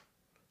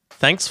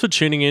Thanks for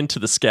tuning in to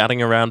the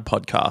Scouting Around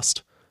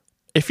podcast.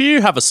 If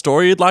you have a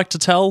story you'd like to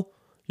tell,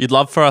 you'd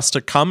love for us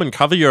to come and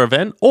cover your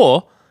event,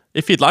 or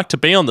if you'd like to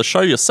be on the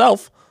show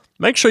yourself,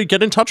 make sure you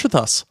get in touch with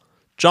us.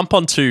 Jump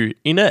onto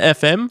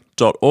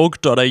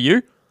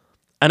innerfm.org.au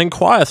and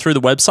inquire through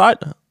the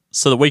website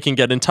so that we can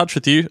get in touch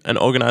with you and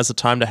organise a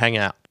time to hang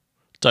out.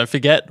 Don't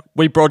forget,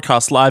 we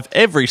broadcast live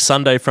every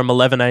Sunday from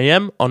 11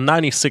 a.m. on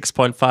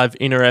 96.5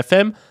 Inner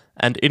FM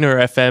and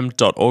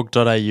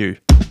innerfm.org.au.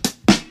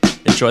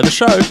 Enjoy the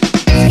show.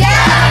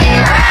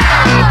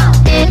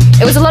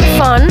 It was a lot of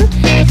fun.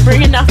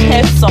 Bring enough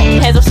pairs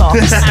of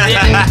socks. To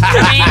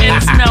be in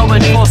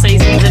Melbourne 4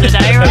 seasons in a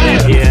day,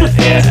 right?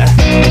 Yeah.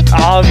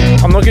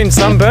 I'm not getting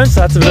sunburned,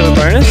 so that's a bit of a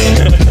bonus.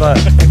 But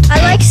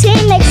I like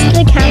sitting next to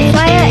the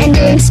campfire and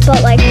doing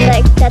spotlight.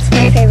 That's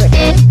my favourite.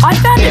 I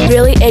found it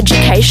really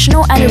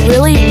educational and a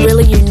really,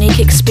 really unique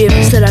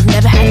experience that I've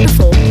never had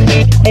before.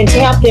 And to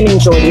help them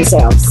enjoy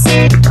themselves.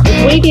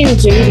 If we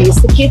didn't do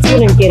this, the kids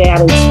wouldn't get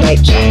out and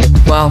straight chat.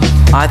 Well,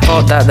 I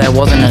thought that there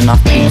wasn't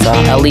enough pizza,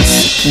 at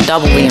least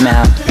double the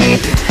amount.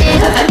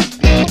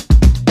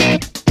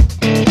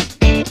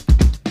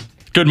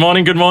 Good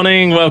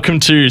morning. Welcome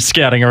to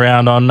Scouting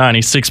Around on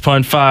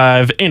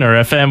 96.5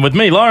 Inner FM with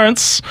me,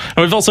 Lawrence.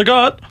 And we've also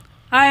got...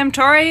 Hi, I'm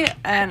Tori,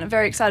 and I'm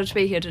very excited to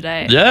be here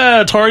today.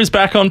 Yeah, Tori's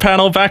back on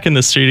panel, back in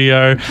the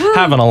studio,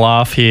 having a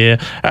laugh here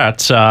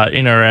at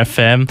Inner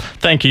FM.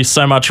 Thank you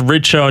so much,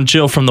 Richo and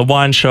Jill from the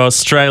Wine Show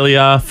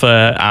Australia,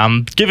 for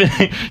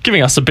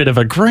giving us a bit of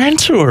a grand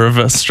tour of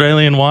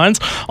Australian wines.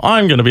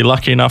 I'm going to be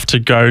lucky enough to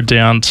go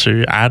down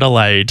to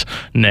Adelaide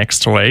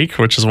next week,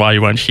 which is why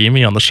you won't hear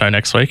me on the show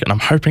next week. And I'm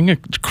hoping a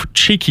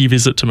cheeky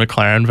visit to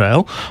McLaren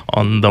Vale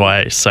on the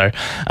way. So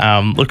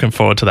looking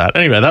forward to that.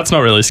 Anyway, that's not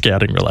really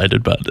scouting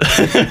related, but...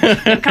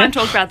 Can't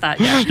talk about that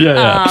yet.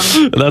 Yeah.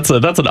 That's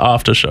an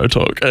after show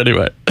talk.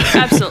 Anyway.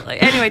 Absolutely.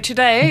 Anyway,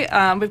 today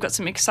we've got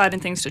some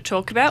exciting things to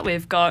talk about.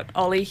 We've got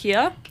Ollie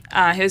here,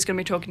 who's going to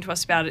be talking to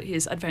us about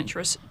his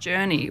adventurous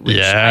journey, which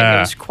I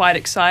think is quite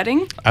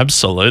exciting.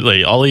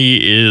 Absolutely. Ollie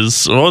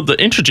is...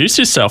 introduce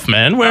yourself,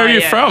 man. Where are you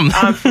from?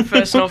 I'm from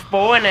First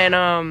Northbourne,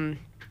 and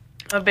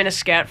I've been a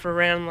scout for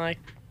around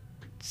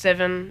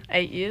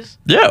 7-8 years.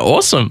 Yeah,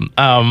 awesome.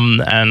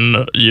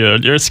 And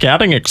you're a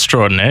scouting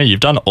extraordinaire. You've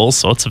done all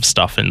sorts of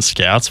stuff in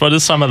scouts. What are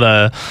some of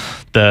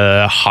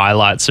the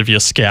highlights of your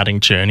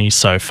scouting journey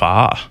so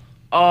far?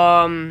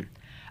 A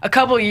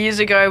couple of years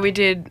ago, we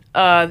did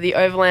the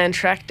overland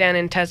track down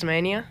in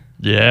Tasmania.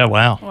 Yeah,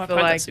 wow. Oh, I've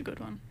heard that's a good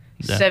one.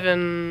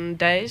 7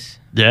 days.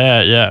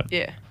 Yeah.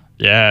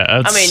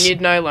 I mean, you'd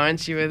know,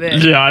 Lawrence, you were there.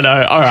 Yeah, I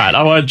know. All right,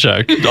 I won't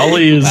joke.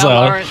 Ollie is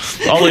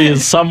Ollie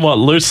is somewhat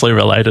loosely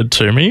related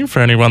to me,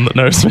 for anyone that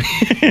knows me.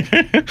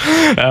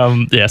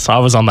 Yes, I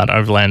was on that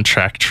overland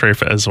track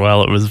trip as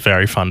well. It was a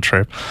very fun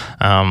trip.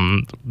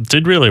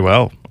 Did really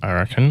well, I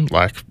reckon.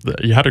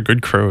 You had a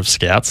good crew of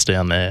scouts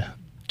down there.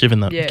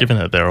 Given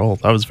that they're all,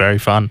 that was very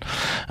fun.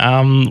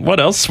 What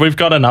else? We've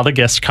got another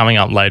guest coming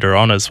up later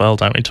on as well,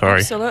 don't we,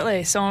 Tori?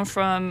 Absolutely. Someone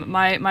from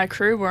my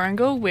crew,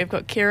 Warringal. We've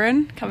got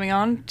Kieran coming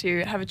on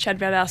to have a chat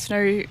about our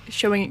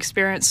snowshoeing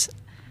experience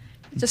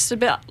just a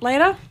bit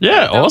later.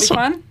 Yeah, That'll awesome.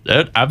 Be fun.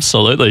 Yeah,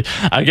 absolutely.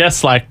 I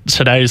guess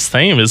today's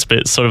theme is a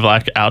bit sort of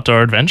like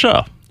outdoor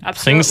adventure.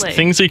 Absolutely.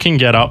 Things you can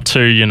get up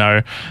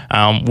to,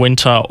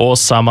 winter or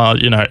summer,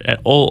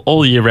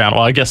 all year round.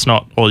 Well, I guess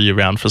not all year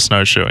round for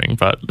snowshoeing,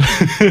 but...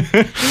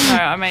 No,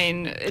 I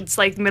mean, it's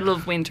like the middle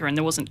of winter and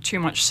there wasn't too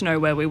much snow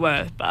where we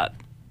were, but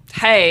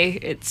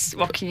hey,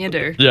 what can you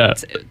do? Yeah,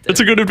 it's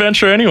a good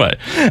adventure anyway.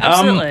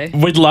 Absolutely.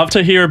 We'd love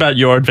to hear about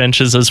your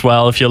adventures as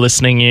well. If you're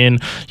listening in,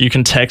 you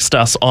can text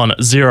us on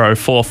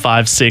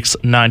 0456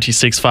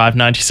 965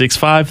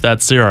 965.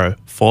 That's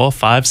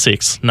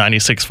 0456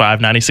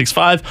 965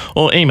 965,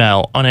 or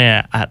email on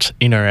air at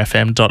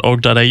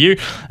innerfm.org.au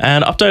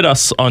and update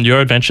us on your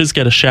adventures,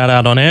 get a shout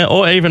out on air,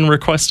 or even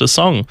request a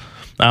song.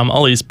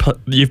 Ollie's,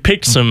 you've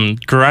picked some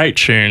great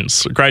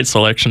tunes, great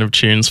selection of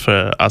tunes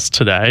for us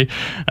today.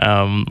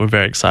 We're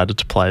very excited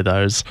to play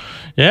those.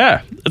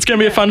 Yeah, it's going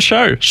to be a fun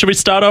show. Should we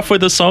start off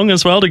with a song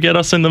as well to get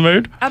us in the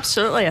mood?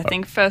 Absolutely. I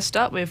think first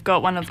up we've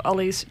got one of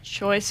Ollie's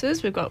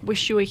choices. We've got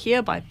Wish You Were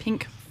Here by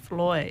Pink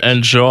Floyd.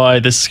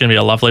 Enjoy. This is going to be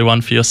a lovely one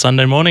for your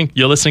Sunday morning.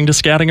 You're listening to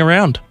Scouting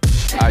Around.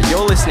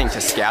 You're listening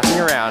to Scouting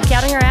Around.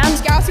 Scouting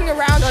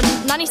Around on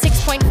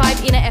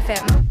 96.5 Inner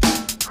FM.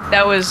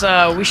 That was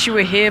Wish You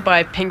Were Here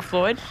by Pink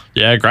Floyd.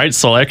 Yeah, great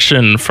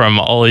selection from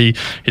Ollie.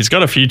 He's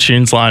got a few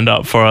tunes lined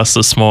up for us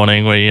this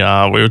morning. We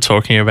were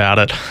talking about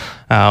it.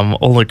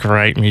 All the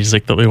great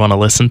music that we want to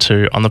listen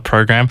to on the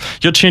program.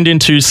 You're tuned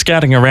into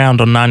Scouting Around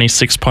on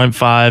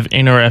 96.5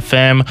 Inner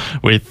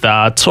FM with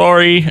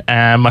Tori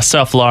and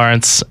myself,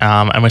 Lawrence,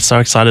 and we're so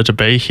excited to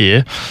be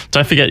here.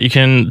 Don't forget, you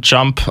can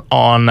jump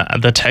on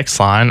the text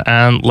line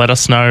and let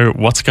us know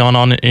what's going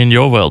on in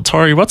your world.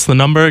 Tori, what's the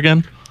number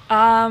again?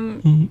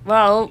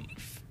 Well,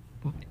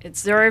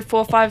 it's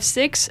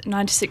 0456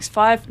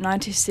 965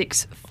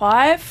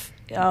 965.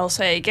 I'll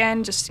say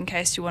again, just in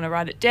case you want to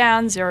write it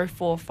down,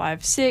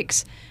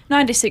 0456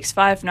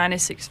 96.5,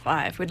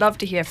 96.5. We'd love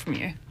to hear from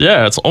you.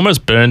 Yeah, it's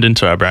almost burned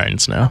into our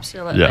brains now.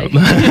 Absolutely. Yeah.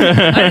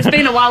 It's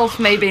been a while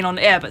for me being on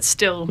air, but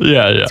still.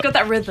 Yeah. It's got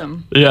that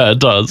rhythm. Yeah, it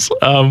does.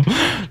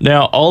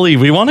 Now, Ollie,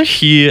 we want to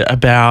hear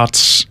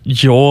about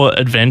your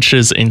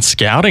adventures in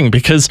scouting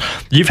because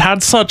you've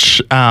had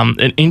such an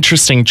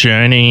interesting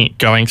journey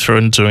going through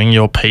and doing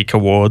your Peak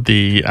Award,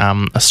 the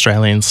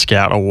Australian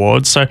Scout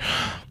Award. So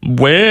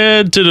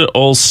where did it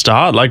all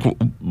start? Like,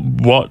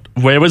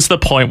 where was the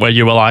point where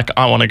you were like,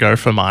 I want to go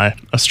for my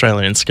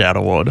Australian Scout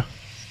Award?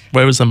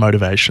 Where was the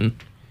motivation?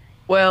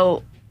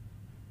 Well,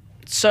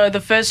 so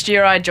the first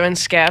year I joined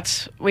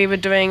Scouts, we were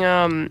doing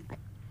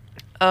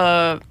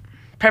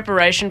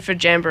preparation for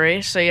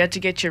Jamboree, so you had to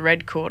get your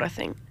red cord, I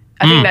think.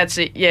 I think that's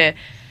it, yeah.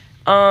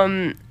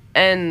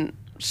 And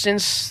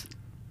since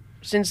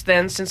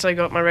then, since I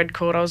got my red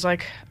cord, I was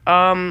like,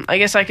 I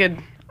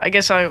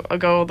guess I'll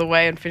go all the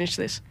way and finish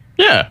this.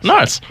 Yeah,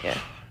 nice. Yeah.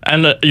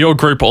 And your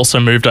group also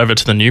moved over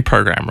to the new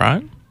program,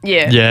 right?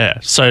 Yeah. Yeah.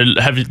 So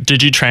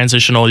did you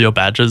transition all your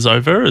badges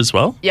over as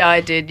well? Yeah, I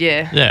did,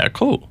 yeah. Yeah,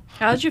 cool.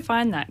 How did you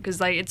find that? Because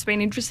it's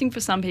been interesting for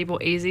some people,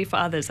 easy for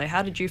others.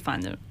 How did you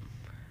find it?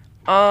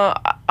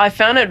 I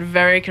found it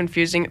very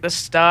confusing at the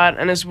start,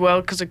 and as well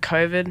because of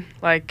COVID.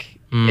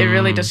 It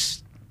really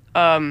just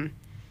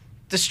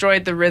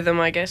destroyed the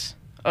rhythm, I guess,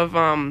 of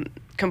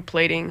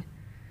completing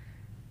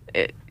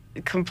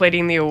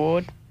the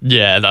award.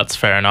 Yeah, that's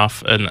fair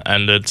enough,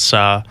 and it's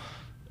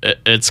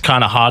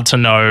kind of hard to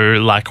know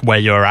like where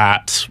you're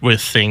at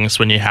with things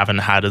when you haven't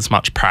had as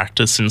much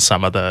practice in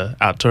some of the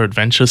outdoor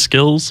adventure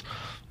skills.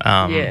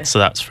 So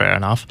that's fair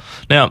enough.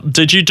 Now,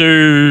 did you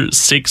do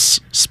 6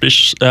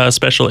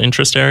 special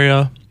interest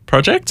area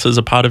projects as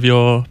a part of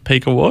your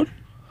Peak Award,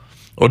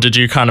 or did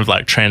you kind of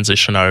like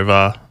transition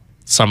over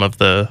some of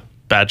the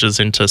badges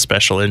into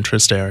special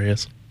interest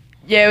areas?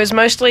 Yeah, it was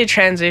mostly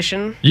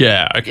transition.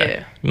 Yeah, okay.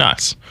 Yeah.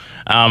 Nice.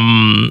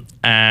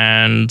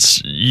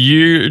 And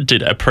you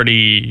did a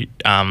pretty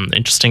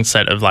interesting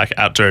set of like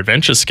outdoor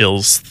adventure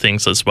skills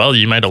things as well.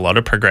 You made a lot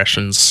of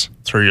progressions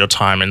through your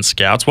time in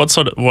Scouts. What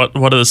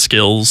are the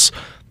skills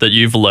that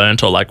you've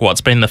learned, or like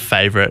what's been the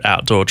favorite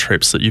outdoor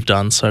trips that you've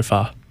done so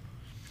far?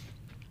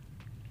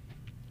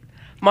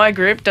 My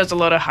group does a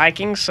lot of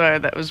hiking, so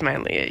that was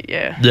mainly it,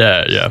 yeah.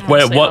 Yeah.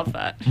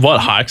 What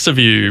hikes have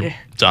you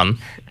done?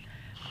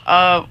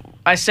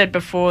 I said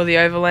before the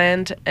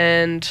Overland,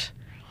 and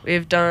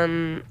we've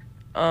done,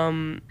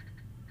 I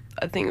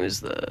think it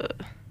was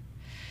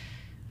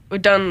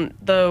we've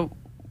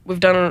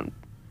done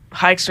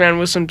hikes around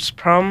Wilson's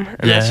Prom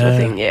and that sort of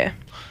thing. Yeah.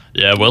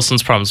 Yeah,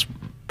 Wilson's Prom's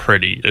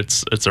pretty.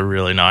 It's a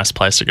really nice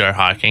place to go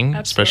hiking,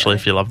 especially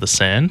if you love the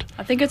sand.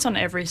 I think it's on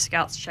every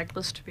Scout's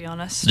checklist, to be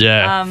honest.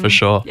 Yeah, for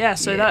sure. Yeah,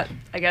 so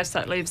I guess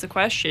that leaves the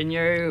question,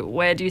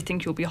 where do you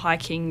think you'll be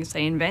hiking,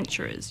 say, in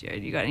Venturers?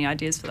 You got any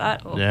ideas for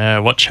that? Or? Yeah,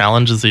 what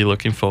challenges are you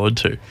looking forward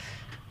to?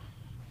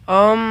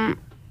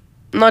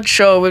 Not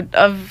sure.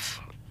 I've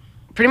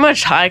pretty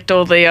much hiked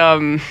all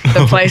the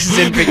places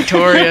in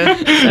Victoria.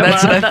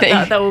 That's what I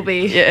think. That will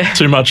be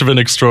too much of an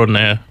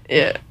extraordinaire.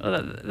 Yeah.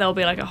 Well, that'll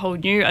be like a whole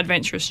new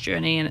adventurous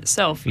journey in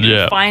itself.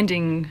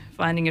 Finding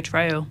a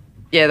trail.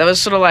 Yeah, that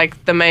was sort of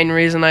like the main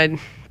reason I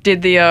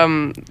did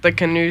the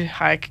canoe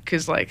hike,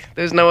 because like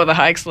there's no other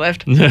hikes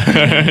left. You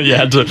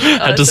had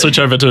to switch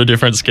over to a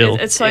different skill.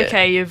 It's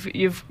okay.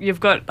 You've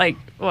got like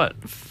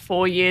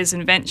 4 years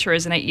in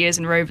Venturers and 8 years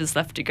in Rovers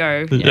left to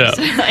go. Yeah,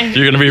 so,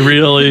 you're going to be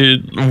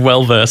really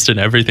well versed in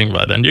everything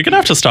by then. You're going to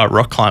have to start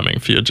rock climbing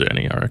for your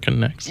journey, I reckon,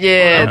 next.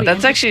 Yeah,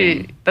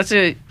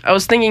 I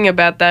was thinking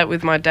about that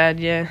with my dad.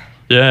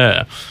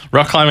 Yeah,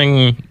 rock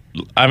climbing.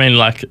 I mean,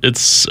 like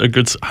it's a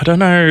good. I don't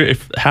know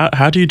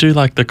how do you do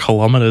like the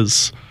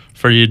kilometers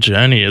for your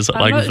journey? Is it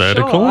like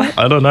vertical? Sure.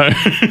 I don't know.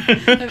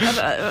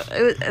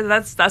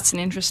 That's an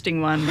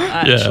interesting one,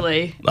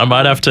 actually. I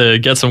might have to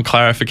get some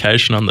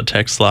clarification on the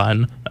text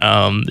line.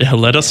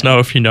 Let us know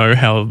if you know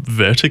how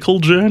vertical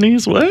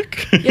journeys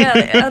work.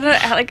 I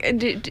don't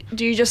know.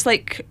 Do you just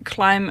like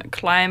climb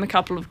a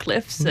couple of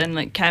cliffs and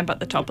like camp at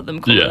the top of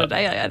them, call it a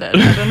day? I don't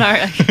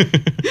know.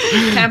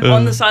 Camp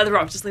on the side of the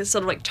rock, just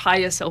sort of like tie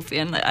yourself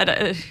in.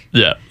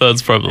 Yeah,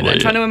 that's probably. I'm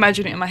trying to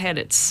imagine it in my head.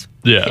 It's.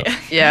 Yeah,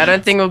 I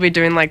don't think we'll be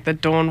doing like the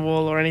Dawn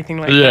Wall or anything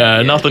like that.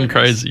 Yeah, nothing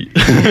crazy.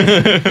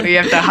 We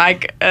have to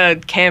hike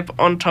camp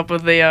on top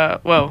of the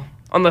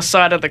on the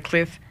side of the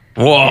cliff.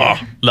 Whoa,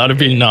 that'd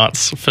be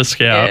nuts for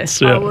Scouts.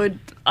 Yeah.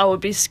 I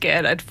would be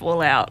scared I'd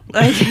fall out.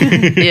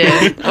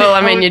 Yeah. Well, I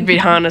mean, you'd be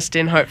harnessed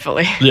in,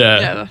 hopefully.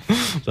 Yeah.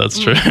 That's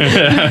true.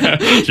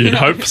 You'd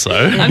hope so.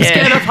 I'm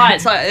scared of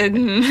heights.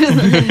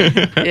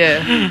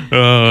 Yeah.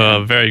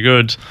 Oh, very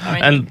good.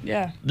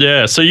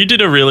 Yeah. So you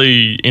did a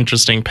really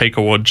interesting Peak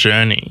Award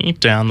journey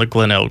down the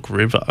Glenelg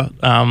River.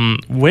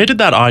 Where did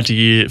that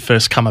idea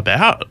first come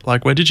about?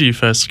 Like, where did you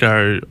first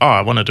go,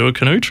 I want to do a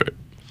canoe trip?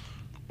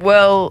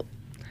 Well,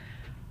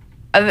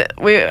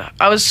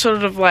 I was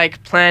sort of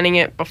like planning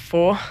it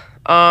before.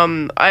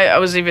 I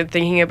was even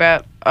thinking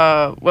about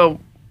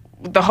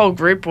the whole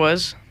group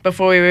was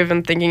before we were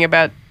even thinking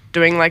about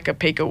doing like a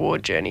Peak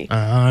Award journey.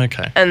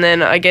 Okay. And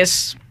then I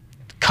guess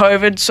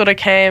COVID sort of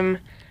came,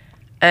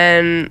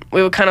 and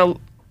we were kind of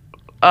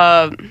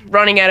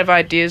running out of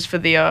ideas for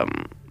the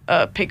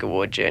Peak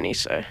Award journey.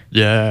 So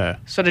Yeah.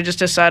 sort of just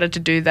decided to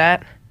do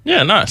that.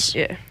 Yeah, nice.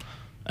 Yeah.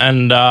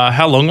 And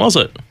how long was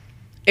it?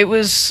 It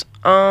was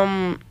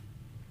 4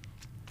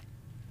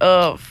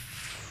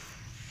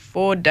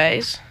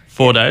 days.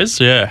 4 days?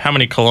 Yeah. How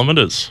many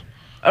kilometres?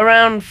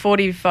 Around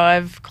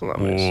 45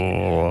 kilometers.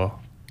 Oh,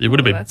 you would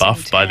have been that's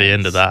buffed by the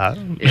end of that.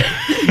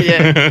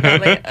 Yeah.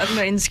 Like, I don't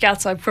know, in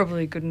Scouts, I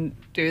probably couldn't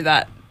do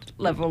that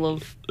level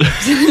of.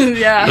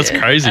 Yeah. That's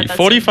crazy.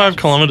 45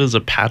 kilometres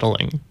of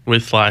paddling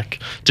with like,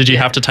 did you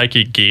have to take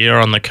your gear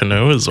on the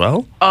canoe as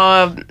well?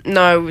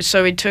 No.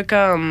 So we took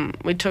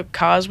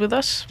cars with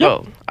us. Yep.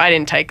 Well, I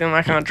didn't take them.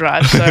 I can't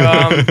drive. So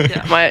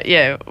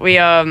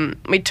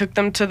we took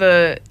them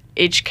to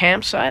each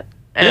campsite,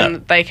 and Yeah.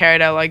 they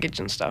carried our luggage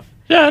and stuff.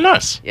 Yeah,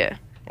 nice. Yeah.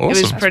 Awesome. It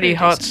was That's pretty pretty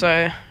hot,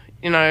 decent.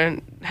 so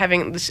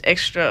having this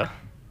extra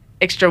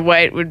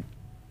weight would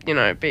be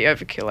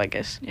overkill, I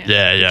guess. Yeah.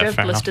 Yeah, Did you have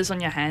fair enough. blisters on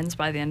your hands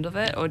by the end of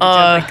it, or did you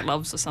have like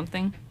gloves or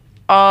something?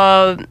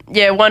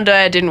 Yeah, one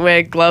day I didn't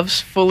wear gloves.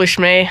 Foolish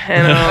me.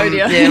 And Oh,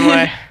 dear.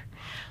 yeah,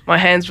 my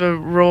hands were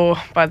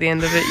raw by the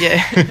end of it.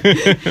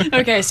 Yeah.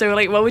 Okay, so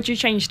like, what would you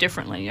change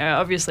differently?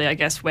 Obviously, I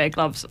guess wear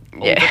gloves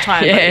all Yeah, the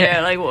time. yeah, But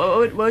yeah. like,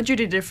 what would you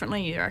do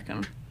differently? You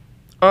reckon?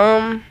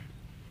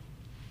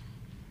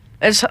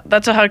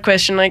 That's a hard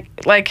question.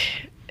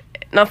 Like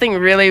nothing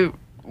really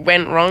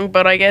went wrong,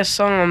 but I guess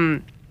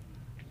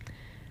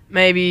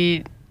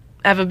maybe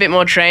have a bit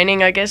more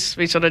training. I guess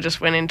we sort of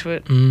just went into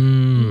it.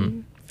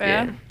 Fair.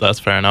 Yeah. That's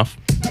fair enough.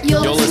 You're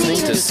listening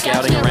to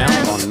Scouting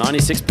Around on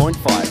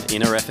 96.5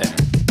 Inner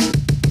FM.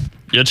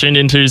 You're tuned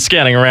into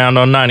Scouting Around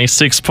on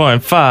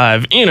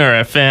 96.5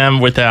 Inner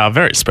FM with our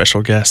very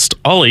special guest,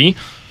 Ollie.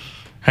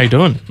 How you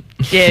doing?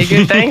 Yeah,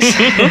 good, thanks.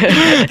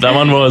 That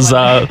one was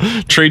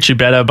Treat You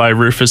Better by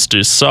Rufus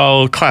Du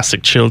Sol,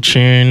 classic chill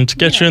tune to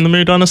get you in the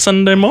mood on a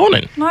Sunday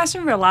morning. Nice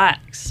and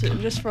relaxed,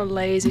 just for a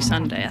lazy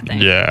Sunday, I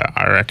think. Yeah,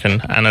 I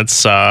reckon. And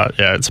it's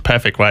it's a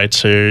perfect way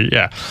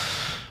to,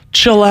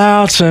 chill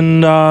out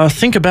and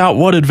think about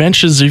what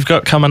adventures you've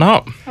got coming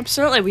up.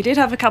 Absolutely. We did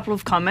have a couple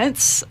of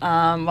comments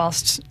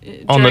whilst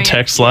On the during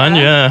text it, line,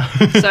 yeah.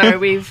 So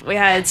we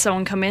had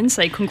someone come in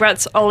say,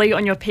 "Congrats, Ollie,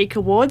 on your Peak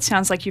Award.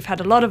 Sounds like you've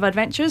had a lot of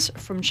adventures."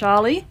 From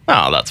Charlie.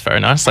 Oh, that's very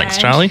nice. Thanks,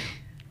 And- Charlie.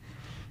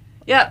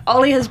 Yeah,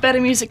 Ollie has better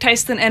music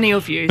taste than any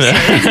of you. So.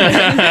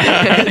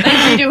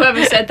 Thank you to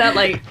whoever said that.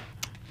 Like,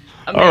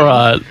 I mean, All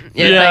right.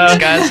 Yeah,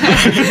 thanks,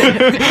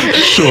 guys.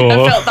 Sure.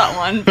 I felt that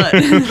one, but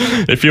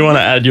If you want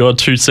to add your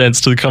 2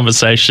 cents to the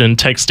conversation,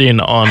 text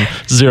in on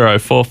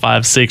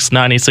 0456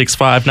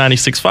 965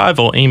 965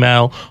 or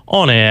email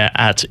on air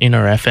at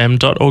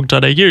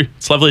innerfm.org.au.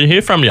 It's lovely to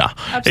hear from you,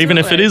 even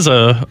if it is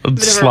a bit of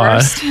a sly,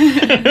 roast.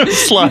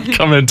 sly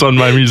comment on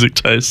my music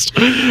taste.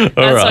 All That's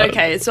right.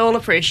 okay. It's all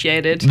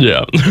appreciated.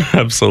 Yeah,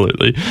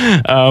 absolutely.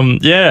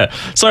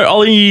 So,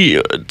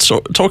 Ollie,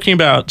 talking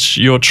about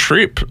your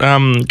trip,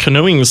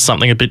 canoeing is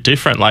something a bit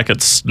different. Like,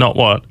 it's not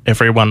what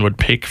everyone would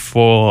pick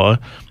for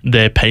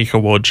their Peak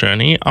Award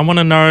journey. I want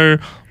to know,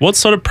 what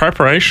sort of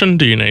preparation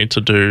do you need to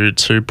do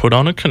to put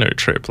on a canoe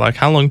trip? Like,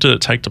 how long did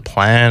it take to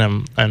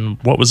plan and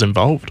what was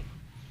involved?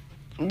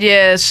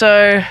 Yeah,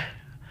 so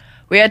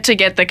we had to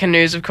get the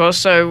canoes, of course.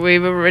 So we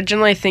were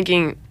originally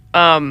thinking,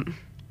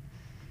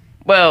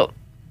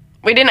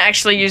 we didn't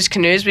actually use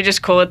canoes. We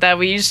just call it that.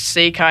 We used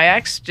sea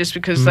kayaks just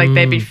because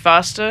they'd be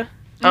faster.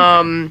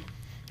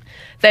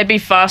 They'd be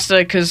faster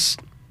because,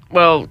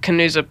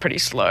 canoes are pretty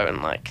slow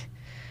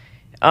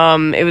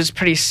and it was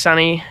pretty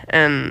sunny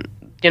and,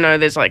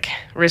 there's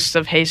risks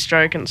of heat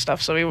stroke and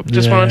stuff. So we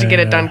just wanted to get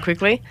it done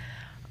quickly.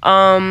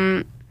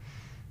 And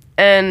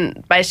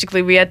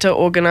basically we had to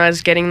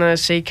organize getting the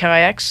sea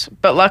kayaks.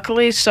 But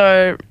luckily,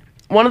 so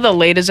one of the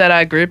leaders at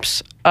our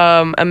groups,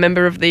 a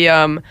member of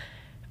the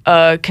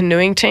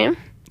canoeing team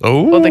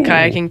or the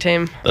kayaking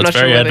team. I'm That's not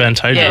sure very whether-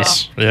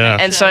 advantageous. Yeah.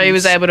 And so he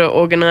was able to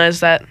organize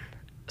that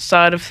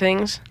side of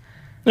things.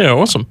 Yeah,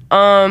 awesome.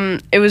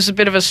 It was a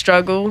bit of a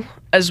struggle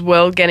as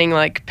well getting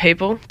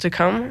people to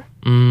come.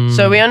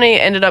 So we only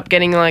ended up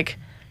getting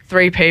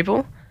 3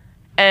 people,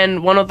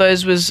 and one of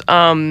those was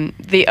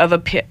the other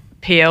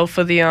PL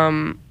for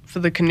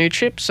the canoe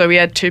trip. So we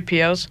had 2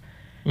 PLs,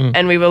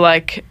 and we were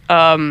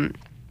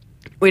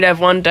we'd have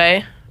 1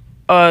 day,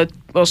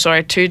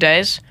 2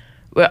 days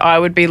where I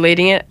would be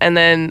leading it, and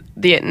then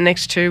the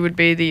next 2 would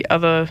be the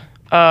other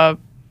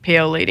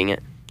PL leading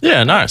it.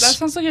 Yeah, nice. That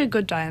sounds like a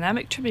good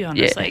dynamic, to be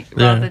honest. Yeah.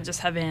 Rather than just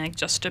having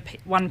just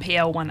one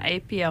PL, one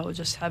APL,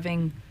 just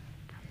having.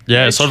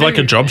 Yeah, it's sort of like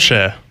a job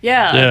share.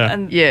 Yeah. Yeah.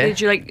 And Yeah. did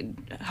you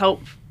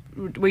help?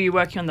 Were you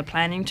working on the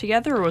planning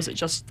together, or was it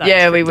just that?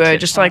 Yeah, trip we to were trip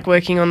just plan?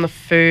 working on the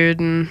food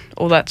and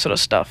all that sort of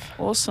stuff.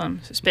 Awesome.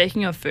 So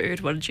speaking of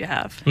food, what did you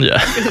have? Yeah.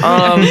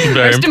 Most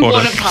Very important.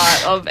 important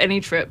part of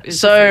any trip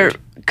is the So,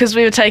 food. because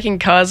we were taking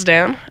cars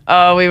down,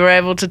 we were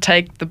able to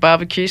take the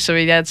barbecue, so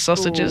we had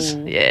sausages.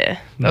 Ooh. Yeah,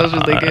 that was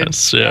really good.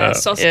 Nice, yeah.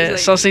 sausage, Yeah,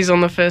 sausages on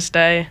the first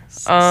day.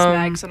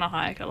 Snags on a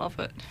hike. I love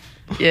it.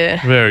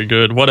 Yeah. Very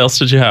good. What else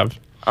did you have?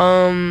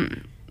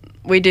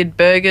 we did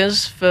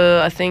burgers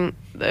for, I think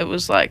it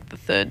was like the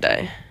third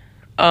day.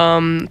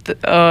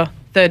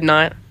 Third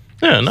night.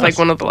 Yeah, It's nice. like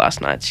one of the last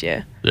nights,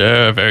 yeah.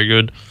 Yeah, very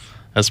good.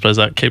 I suppose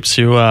that keeps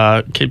you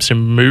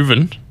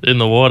moving in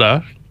the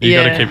water. You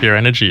got to Yeah. keep your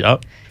energy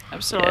up.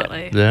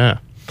 Absolutely. Yeah.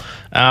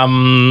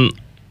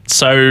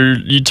 So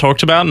you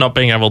talked about not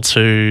being able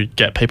to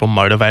get people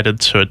motivated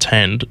to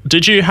attend.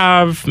 Did you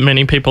have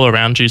many people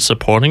around you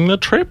supporting the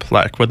trip?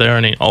 Like, were there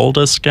any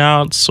older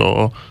scouts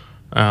or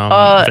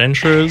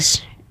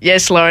venturers?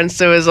 Yes, Lawrence,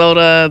 there was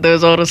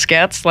older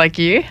scouts like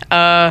you.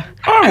 I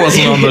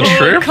wasn't on the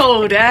trip.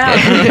 Called out.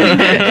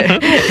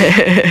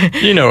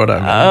 You know what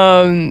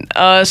I mean.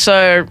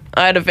 So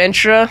I had a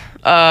venturer,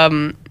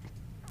 and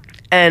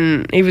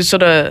he was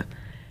sort of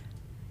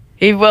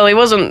he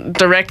wasn't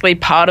directly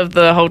part of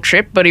the whole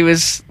trip, but he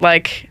was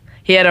like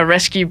he had a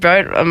rescue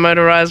boat, a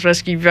motorized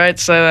rescue boat,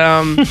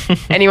 so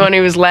anyone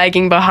who was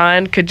lagging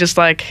behind could just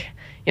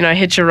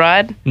hitch a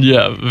ride.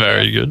 Yeah,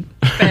 very good.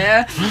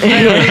 Fair.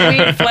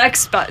 Weird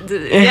flex, but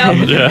yeah.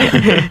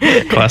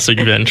 Yeah. Classic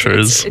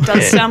venturers. It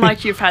does sound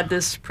like you've had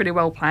this pretty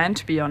well planned,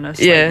 to be honest.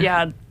 Yeah. Like, you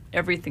had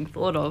everything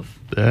thought of.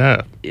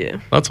 Yeah. Yeah.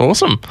 That's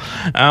awesome.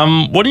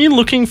 What are you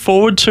looking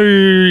forward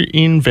to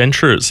in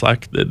Venturers?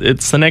 Like,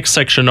 it's the next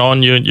section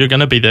on. You're going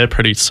to be there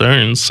pretty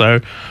soon. So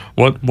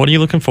what are you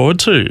looking forward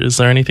to? Is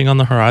there anything on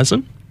the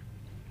horizon?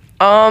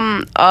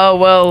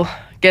 Well,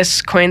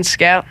 guess Queen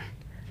Scout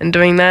and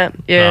doing that.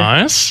 Yeah.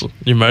 Nice.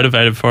 You're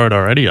motivated for it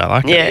already. I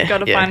like it. Yeah. You've got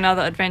to yeah. find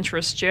another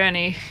adventurous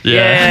journey.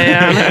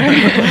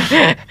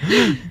 Yeah.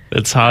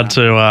 It's hard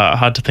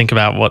to think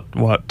about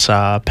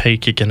what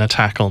peak you're going to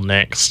tackle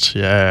next.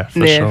 Yeah,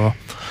 for sure.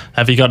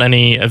 Have you got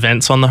any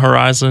events on the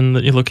horizon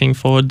that you're looking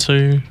forward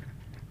to?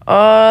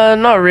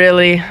 Not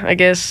really. I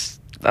guess.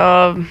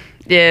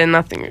 Yeah,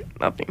 nothing.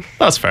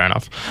 That's fair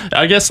enough.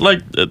 I guess like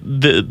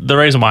the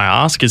reason why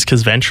I ask is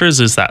because Venturers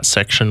is that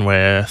section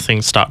where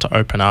things start to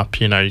open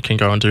up. You know, you can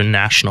go and do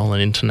national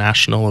and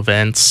international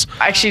events.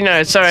 Actually,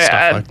 no. Sorry.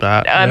 Stuff like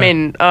that. I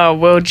mean,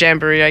 World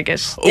Jamboree. I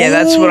guess. Yeah,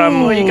 that's what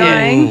I'm. Are you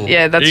going?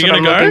 Yeah, that's Are you what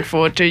I'm gonna go? looking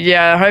forward to.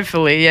 Yeah,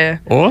 hopefully. Yeah.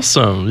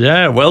 Awesome.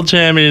 Yeah. World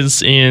Jam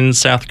is in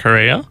South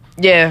Korea.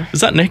 Yeah, Is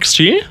that next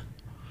year?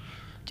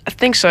 I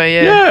think so.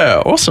 Yeah.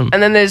 Yeah. Awesome.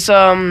 And then there's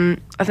I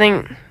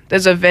think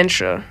there's a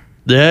venture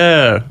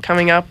Yeah.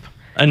 coming up.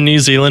 A New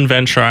Zealand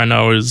venture I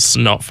know is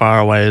not far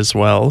away as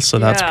well, so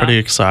that's Yeah. pretty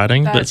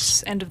exciting.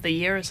 That's end of the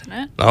year, isn't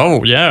it?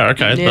 Oh, yeah,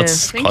 okay. Yeah.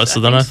 That's I think closer so,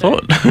 than I I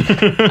think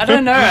thought. I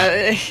don't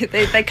know.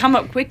 They come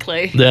up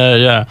quickly.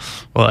 Yeah.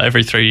 Well,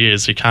 every 3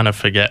 years you kind of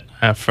forget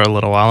for a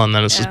little while, and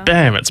then it's just Yeah.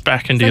 bam, it's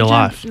back into your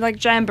life. Like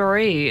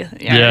Jamboree.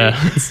 You know, Yeah.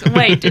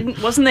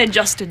 wasn't there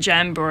just a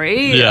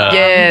Jamboree? Yeah.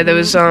 Yeah, there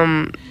was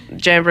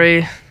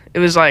Jamboree. It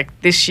was like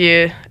this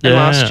year and Yeah.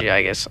 last year,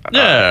 I guess.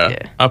 Yeah,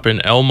 up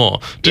in Elmore.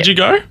 Did you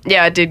go?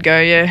 Yeah, I did go.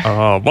 Yeah.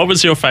 Oh, what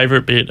was your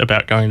favourite bit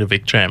about going to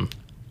Vic Jam?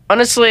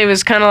 Honestly, it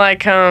was kind of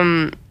like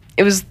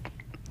it was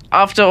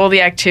after all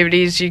the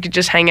activities, you could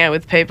just hang out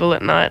with people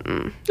at night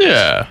and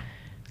Yeah.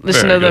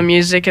 listen Very to the good.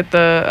 music at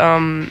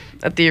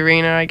the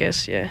arena. I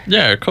guess. Yeah.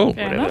 Yeah, cool.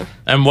 Fair enough.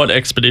 And what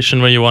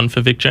expedition were you on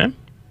for Vic Jam?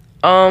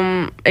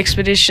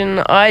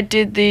 Expedition. I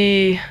did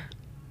the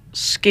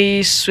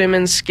ski, swim,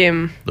 and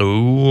skim.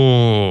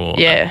 Ooh.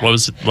 Yeah. What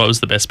was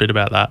the best bit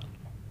about that?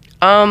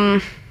 I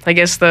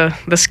guess the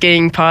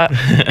skiing part.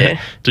 Yeah.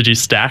 Did you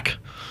stack?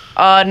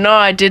 No,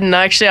 I didn't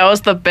actually. I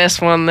was the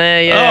best one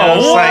there. Yeah,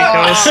 Oh,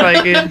 I was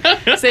so good.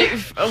 See,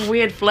 a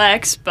weird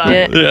flex, but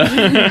Yeah.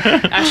 Yeah.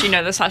 actually,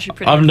 no, that's actually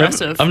pretty I've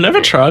impressive.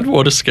 never tried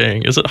water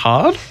skiing. Is it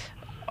hard?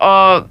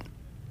 Yeah,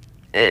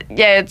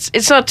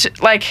 it's not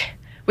like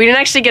we didn't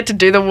actually get to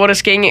do the water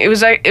skiing. It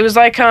was like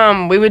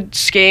we were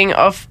skiing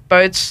off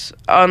boats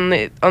on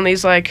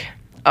these like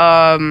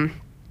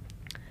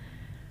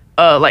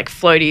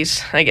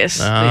floaties, I guess.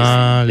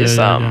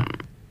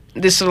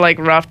 This sort of like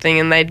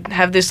rafting, and they'd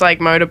have this like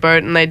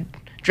motorboat and they'd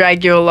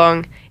drag you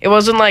along. It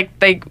wasn't like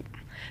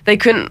we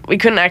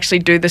couldn't actually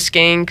do the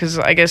skiing because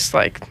I guess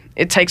like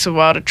it takes a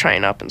while to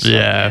train up and stuff.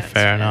 Yeah,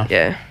 fair enough.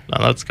 Yeah.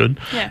 No, that's good.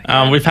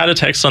 Yeah. We've had a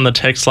text on the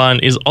text line.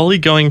 Is Ollie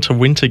going to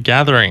Winter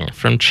Gathering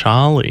from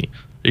Charlie?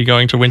 Are you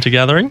going to Winter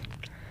Gathering?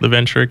 The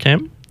Venturer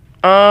Camp?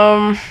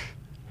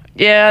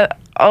 Yeah.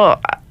 Oh,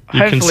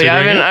 hopefully.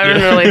 considering I it?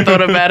 haven't Yeah. really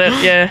thought about it.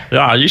 Yeah.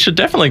 Yeah, you should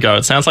definitely go.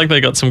 It sounds like they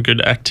got some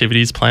good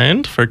activities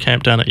planned for a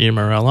camp down at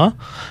Umarella.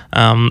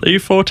 Are you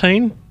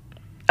 14?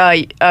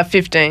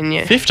 15.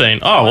 Yeah. 15?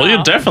 Oh, well,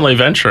 you're definitely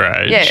venture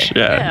age.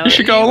 Yeah. You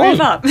should go along.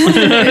 Move up.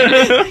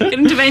 Get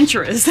into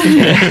venturers.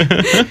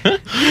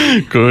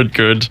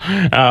 Good.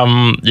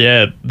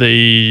 Yeah,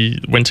 the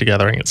Winter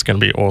Gathering, it's going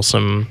to be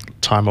awesome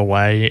time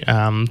away.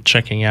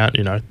 Checking out,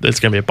 there's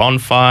going to be a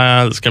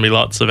bonfire. There's going to be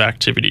lots of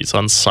activities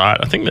on site.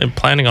 I think they're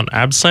planning on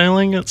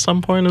abseiling at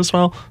some point as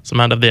well. So I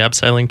might have the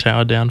abseiling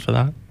tower down for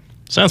that.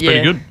 Sounds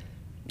pretty good.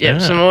 Yeah, Yeah.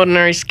 some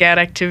ordinary scout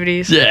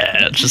activities.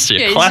 Yeah, just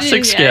your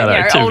classic scout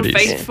Old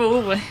activities.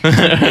 faithful.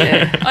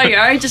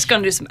 Oh, just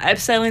going to do some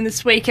abseiling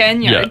this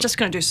weekend. Yeah. Just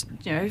going to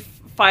do,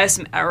 fire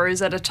some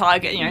arrows at a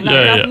target. You know,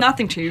 Yeah, yeah.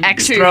 nothing too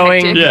Axe too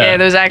throwing. hectic. Yeah,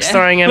 there's axe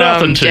throwing and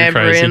Nothing too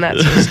jamboree crazy. and that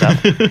sort of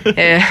stuff.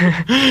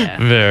 Yeah.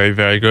 Very,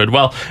 very good.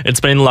 Well, it's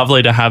been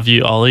lovely to have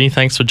you, Ollie.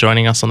 Thanks for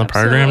joining us on the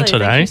program Absolutely.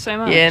 today. Thank you so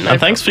much. Yeah, no And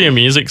thanks for your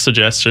music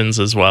suggestions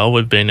as well.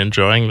 We've been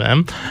enjoying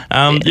them.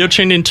 You're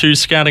tuned into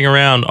Scouting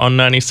Around on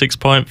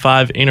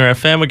 96.5 Inner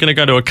FM. We're going to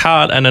go to a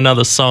cart and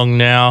another song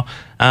now.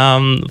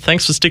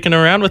 Thanks for sticking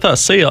around with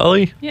us. See you,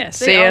 Ollie. Yeah,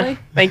 See ya. Ollie.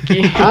 Thank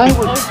you.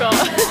 Oh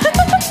god.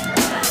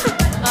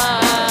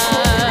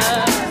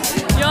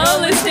 You're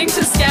listening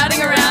to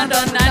Scouting Around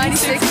on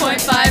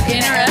 96.5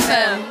 Inner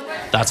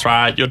FM. That's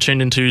right. You're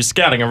tuned into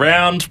Scouting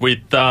Around with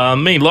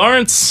me,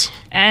 Lawrence.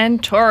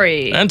 And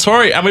Tori. And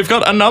Tori. And we've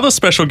got another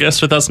special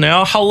guest with us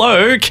now.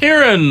 Hello,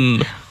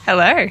 Kieran.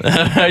 Hello.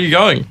 How are you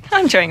going?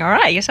 I'm doing all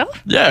right.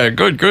 Yourself? Yeah,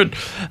 good.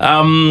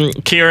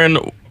 Kieran,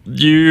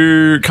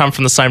 you come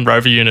from the same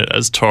rover unit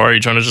as Tori.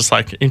 Do you want to just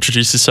like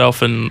introduce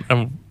yourself and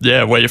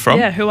where you're from?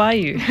 Yeah, who are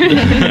you?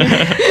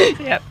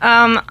 Yep.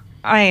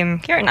 I am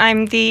Kieran.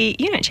 I'm the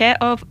unit chair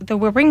of the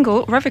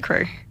Warringal Rover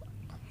Crew.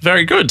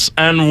 Very good.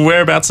 And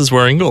whereabouts is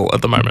Warringal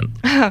at the moment?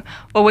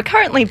 Well, we're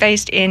currently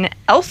based in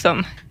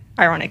Eltham,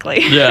 ironically.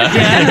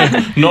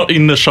 Yeah. Not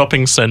in the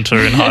shopping centre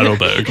in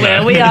Heidelberg. no.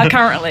 Where we are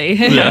currently.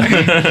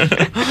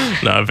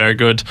 No, very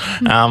good.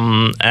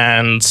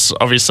 And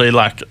obviously,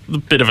 like a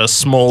bit of a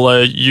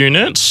smaller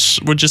unit,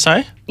 would you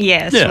say?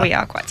 Yes, Yeah. we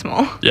are quite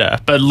small. Yeah,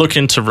 but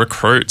looking to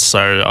recruit.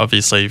 So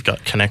obviously, you've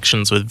got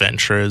connections with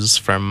venturers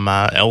from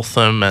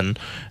Eltham and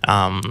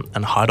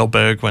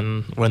Heidelberg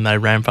when they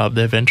ramp up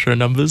their venturer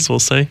numbers. We'll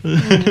see.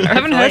 I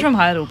haven't heard from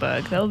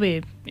Heidelberg. That'll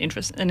be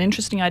an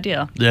interesting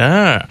idea.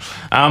 Yeah.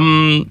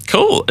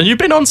 Cool. And you've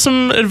been on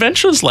some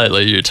adventures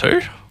lately, you two.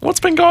 What's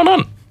been going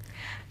on?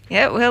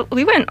 Yeah, well,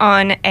 we went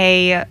on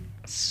a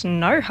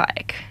snow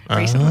hike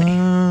recently.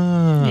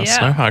 Yeah.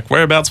 Snow hike.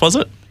 Whereabouts was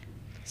it?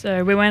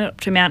 So we went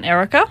up to Mount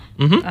Erica.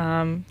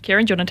 Mm-hmm.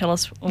 Kieran, do you want to tell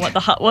us what the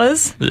hut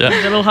was? Yeah.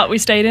 The little hut we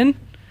stayed in.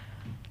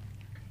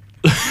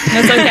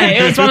 It's okay.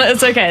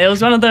 It's okay. It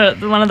was one of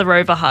the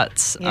rover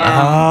huts.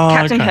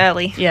 Captain okay.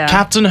 Hurley. Yeah.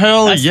 Captain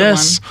Hurley, That's the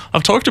yes.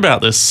 I've talked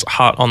about this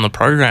hut on the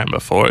program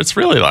before. It's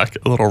really like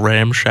a little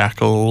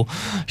ramshackle,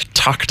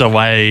 tucked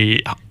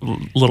away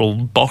little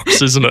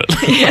box, isn't it?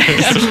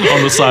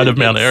 On the side of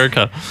Mount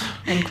Erica.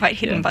 And quite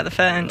hidden by the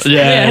ferns.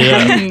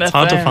 Yeah. The It's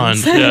hard to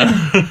ferns.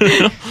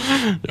 find.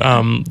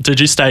 Yeah. Did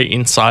you stay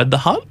inside the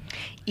hut?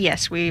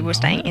 Yes, we were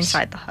staying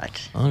inside the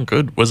hut. Oh,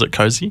 good. Was it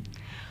cozy?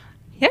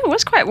 Yeah, it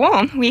was quite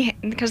warm.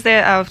 Because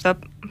the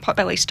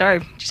potbelly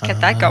stove just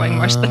kept that going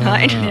most of the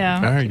night. Yeah.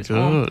 Very was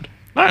warm. good.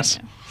 Nice.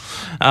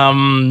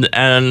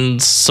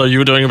 And so you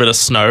were doing a bit of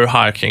snow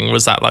hiking.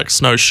 Was that like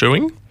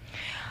snowshoeing?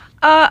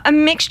 A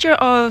mixture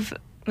of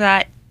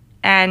that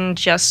and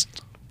just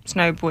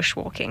snow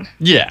bushwalking.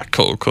 Yeah,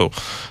 cool.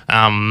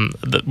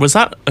 Was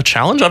that a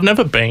challenge? I've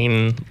never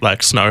been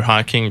like snow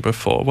hiking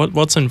before.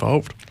 What's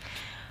involved?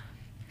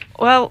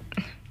 Well,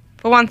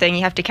 for one thing,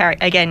 you have to carry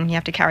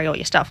all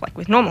your stuff like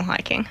with normal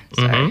hiking.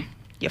 So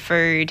your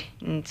food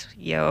and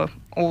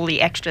all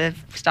the extra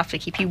stuff to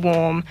keep you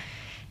warm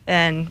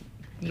and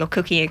your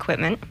cooking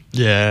equipment.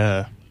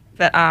 Yeah.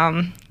 But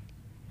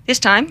this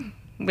time,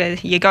 where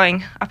you're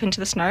going up into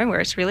the snow where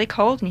it's really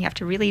cold and you have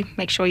to really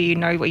make sure you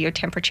know what your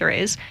temperature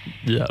is.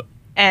 Yeah.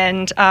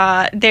 And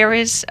there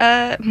is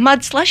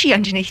mud slushy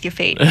underneath your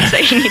feet. So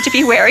you need to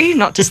be wary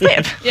not to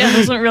slip. Yeah, there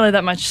wasn't really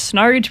that much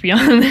snow, to be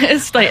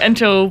honest,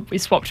 until we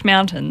swapped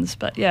mountains.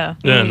 But yeah.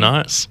 Yeah,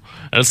 nice.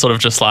 And it's sort of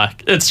just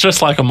like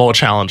a more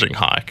challenging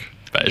hike,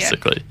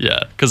 basically.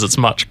 Yeah, because it's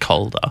much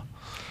colder.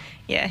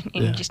 Yeah,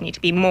 and you just need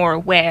to be more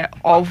aware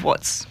of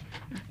what's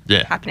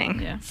Yeah.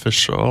 happening. Yeah. For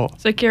sure.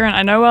 So Kieran,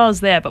 I know I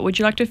was there, but would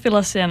you like to fill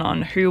us in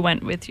on who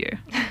went with you?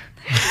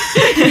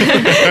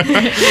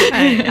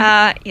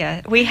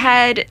 Yeah, we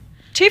had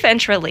 2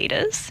 venturer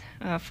leaders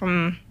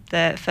from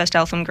the first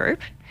Eltham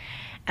group,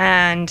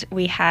 and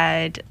we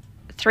had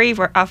 3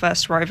 of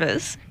us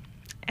rovers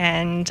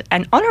and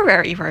an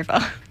honorary rover.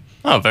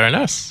 Oh, very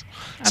nice.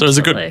 So it was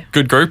a Absolutely.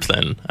 good group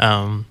then.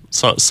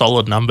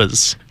 Solid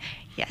numbers.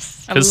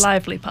 Yes. A 'Cause-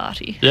 lively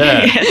party.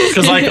 Yeah,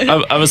 because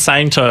I was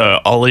saying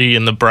to Ollie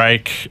in the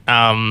break,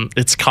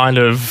 it's kind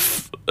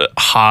of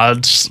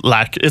hard.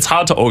 Like it's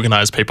hard to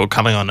organise people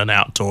coming on an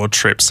outdoor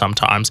trip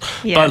sometimes.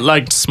 Yeah. But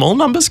like small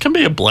numbers can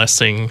be a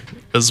blessing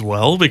as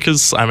well.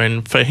 Because I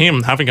mean, for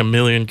him, having 1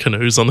 million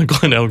canoes on the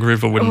Glenelg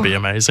River wouldn't be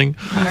amazing.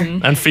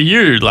 And for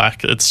you,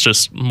 like it's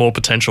just more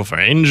potential for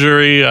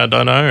injury. I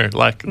don't know.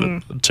 Like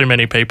too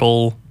many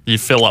people. You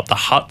fill up the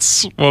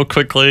huts more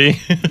quickly.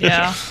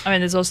 Yeah. I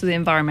mean, there's also the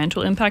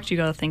environmental impact you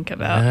got to think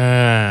about.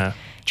 Yeah,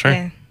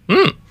 true.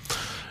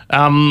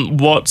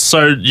 Yeah.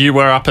 So you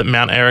were up at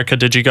Mount Erica.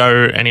 Did you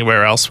go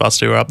anywhere else whilst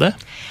you were up there?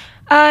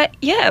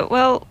 Yeah,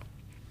 well,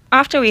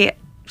 after we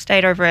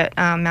stayed over at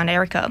Mount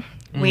Erica,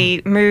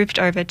 we moved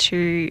over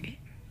to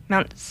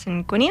Mount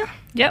Sanguinea,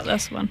 Yep,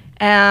 that's the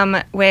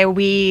one. where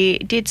we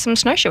did some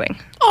snowshoeing.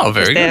 Oh,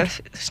 very good.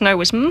 The snow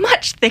was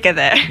much thicker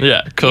there.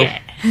 Yeah, cool.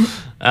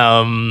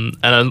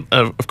 And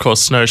of course,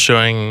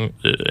 snowshoeing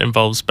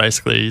involves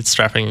basically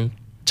strapping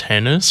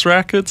tennis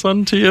rackets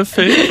onto your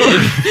feet?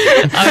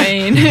 I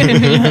mean,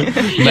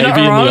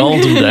 Maybe in the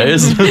olden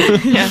days.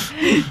 Yeah,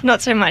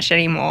 not so much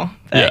anymore.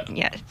 But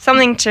yeah,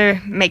 something to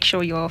make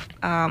sure you're,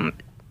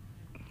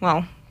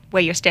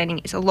 where you're standing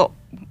is a lot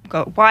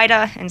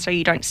wider, and so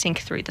you don't sink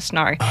through the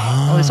snow.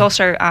 Well, there's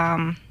also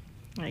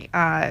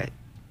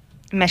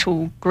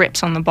metal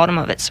grips on the bottom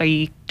of it, so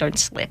you don't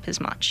slip as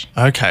much.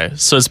 Okay,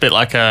 so it's a bit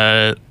like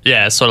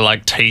sort of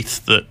like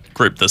teeth that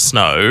grip the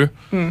snow,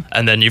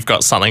 and then you've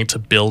got something to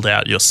build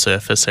out your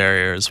surface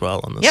area as well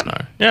on the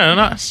snow. Yeah,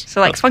 nice. So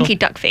like That's funky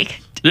cool. duck feet.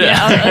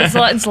 Yeah,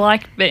 it's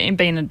like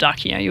being a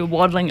duck. You know, you're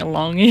waddling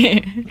along,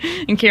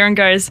 and Kieran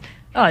goes,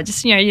 "Oh,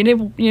 just you need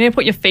to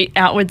put your feet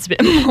outwards a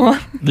bit more,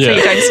 So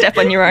you don't step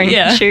on your own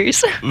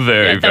shoes."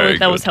 Very, very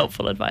that good. was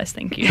helpful advice.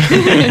 Thank you.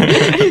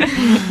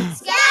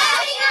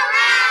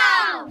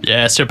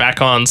 Yes, you're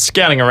back on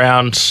Scouting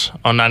Around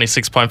on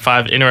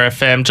 96.5 Inner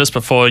FM. Just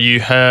before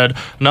you heard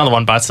another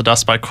one, Bites the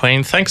Dust by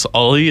Queen. Thanks,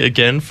 Ollie,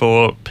 again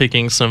for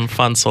picking some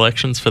fun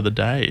selections for the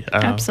day.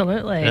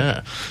 Absolutely.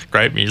 Yeah,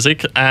 great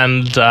music.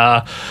 And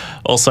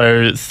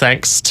also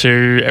thanks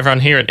to everyone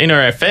here at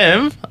Inner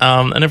FM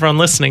and everyone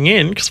listening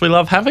in, because we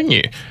love having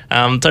you.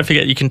 Don't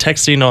forget you can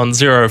text in on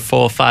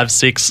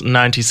 0456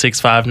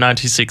 965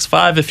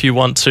 965 if you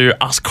want to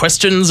ask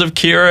questions of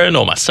Kieran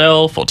or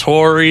myself or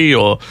Tori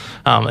or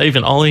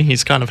even Ollie.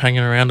 He's kind of hanging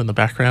around in the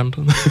background,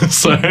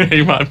 so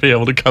he might be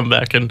able to come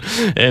back and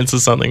answer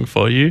something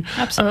for you.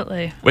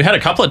 Absolutely. We had a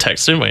couple of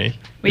texts, didn't we?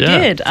 We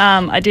did.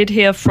 I did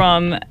hear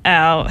from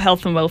our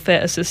health and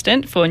welfare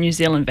assistant for New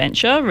Zealand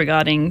Venture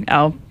regarding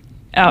our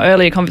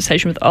earlier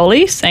conversation with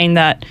Ollie, saying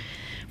that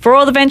for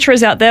all the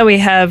venturers out there, we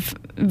have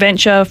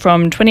Venture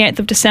from 28th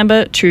of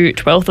December to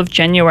 12th of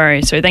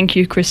January. So thank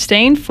you,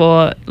 Christine,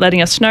 for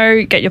letting us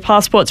know. Get your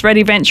passports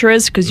ready,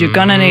 venturers, because you're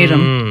going to need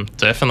them.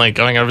 Definitely.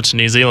 Going over to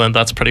New Zealand,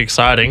 that's pretty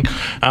exciting.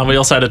 We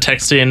also had a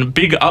text in,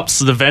 big ups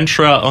to the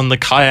venturer on the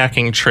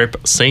kayaking trip.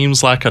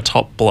 Seems like a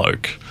top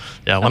bloke.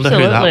 Yeah, I wonder who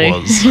that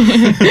was.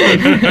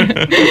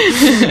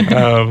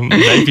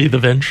 Maybe the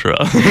venturer.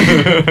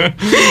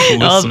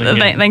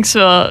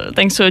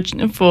 Thanks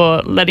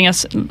for letting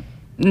us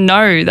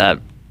know that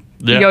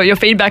your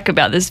feedback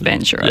about this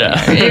venture.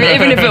 Yeah.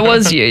 Even if it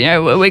was you,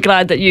 we're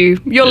glad that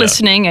you're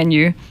listening and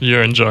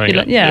you're enjoying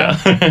it. Yeah.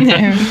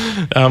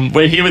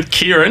 We're here with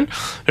Kieran,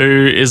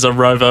 who is a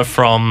rover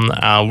from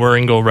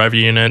Warringal Rover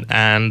Unit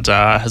and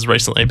has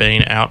recently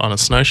been out on a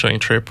snowshoeing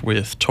trip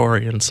with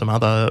Tori and some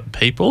other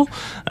people.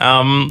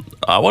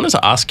 I wanted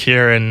to ask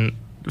Kieran,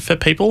 for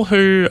people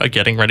who are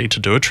getting ready to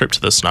do a trip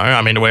to the snow,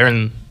 I mean, we're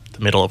in the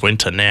middle of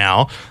winter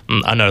now.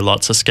 I know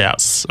lots of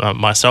scouts,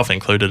 myself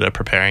included, are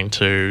preparing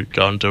to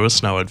go and do a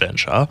snow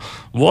adventure.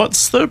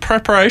 What's the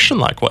preparation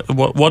like?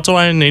 What do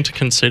I need to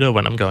consider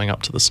when I'm going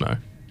up to the snow?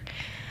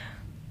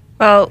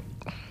 Well,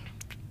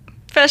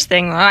 first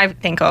thing I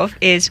think of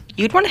is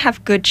you'd want to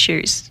have good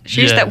shoes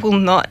that will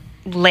not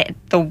let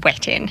the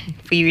wet in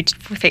for your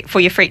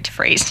feet to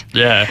freeze.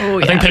 Yeah.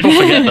 I think people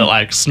forget that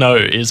like snow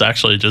is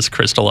actually just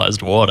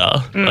crystallized water,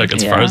 like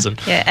it's frozen.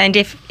 Yeah, and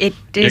if it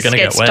does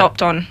get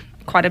stopped on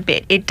quite a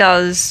bit, it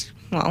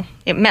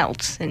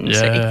melts, and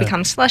so it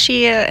becomes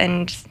slushier,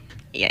 and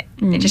it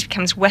just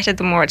becomes wetter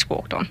the more it's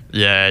walked on.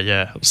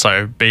 Yeah.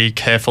 So be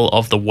careful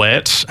of the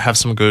wet. Have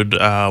some good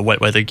wet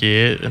weather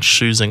gear and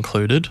shoes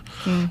included.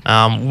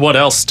 What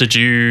else did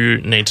you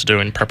need to do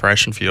in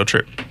preparation for your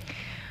trip?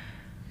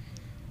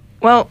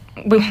 Well,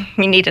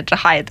 we needed to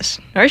hire the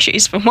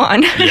snowshoes for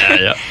one.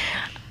 Yeah.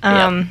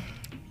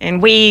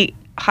 And we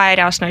hired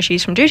our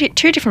snowshoes from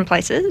two different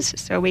places.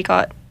 So we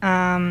got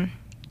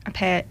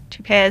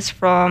two pairs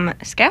from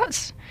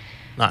Scouts.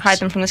 Nice. Hired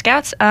them from the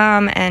Scouts,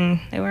 and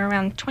they were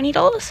around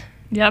 $20.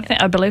 Yeah,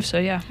 I believe so.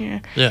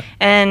 Yeah.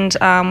 And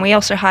we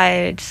also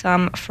hired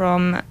some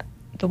from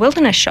the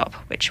Wilderness Shop,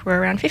 which were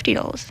around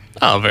 $50.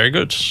 Oh, very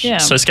good. Yeah.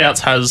 So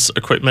Scouts has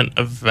equipment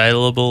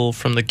available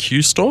from the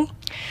Q store?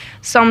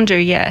 Some do,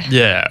 yeah.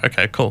 Yeah,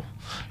 okay, cool.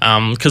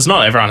 Because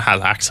not everyone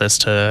has access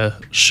to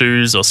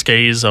shoes or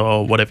skis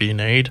or whatever you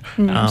need.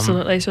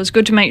 Absolutely. So it's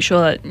good to make sure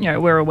that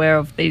we're aware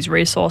of these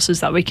resources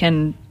that we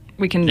can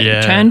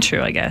turn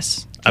to, I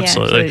guess.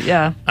 Absolutely.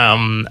 So,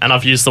 and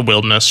I've used the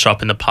Wilderness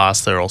Shop in the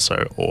past. They're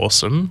also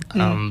awesome.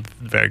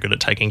 Very good at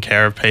taking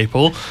care of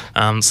people.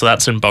 So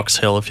that's in Box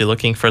Hill if you're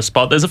looking for a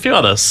spot. There's a few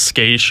other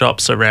ski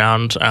shops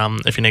around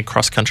if you need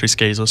cross-country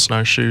skis or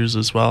snowshoes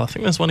as well. I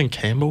think there's one in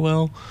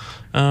Camberwell.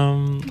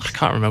 I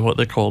can't remember what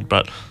they're called,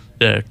 but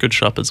yeah, good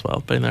shop as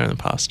well. Been there in the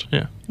past.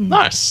 Yeah.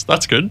 Nice.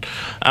 That's good.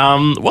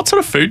 What sort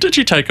of food did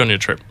you take on your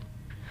trip?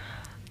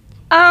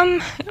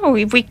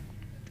 We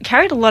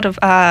carried a lot of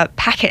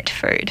packet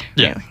food.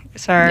 Yeah. Really.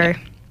 So,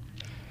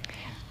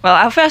 well,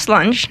 our first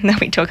lunch that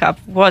we took up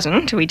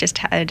wasn't. We just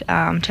had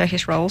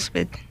Turkish rolls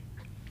with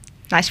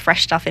nice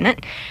fresh stuff in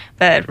it.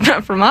 But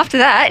from after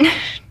that,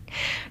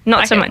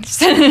 not so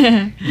much.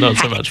 Not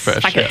so much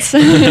fresh. Packets.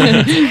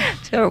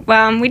 So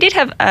we did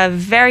have a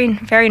very,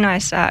 very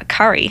nice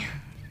curry,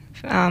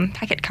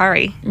 packet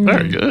curry.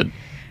 Very good.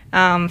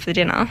 For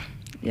dinner.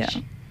 Yeah.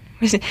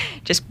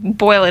 Just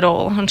boil it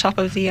all on top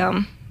of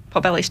the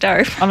Potbelly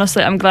stove.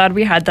 Honestly, I'm glad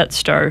we had that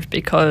stove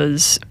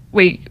because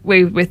we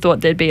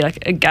thought there'd be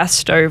like a gas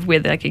stove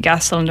with like a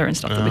gas cylinder and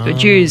stuff that we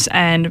could use,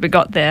 and we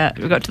got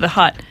to the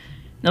hut.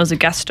 There was a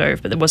gas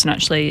stove, but there wasn't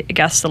actually a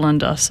gas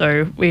cylinder.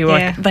 So we were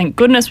like, thank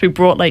goodness we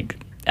brought like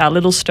our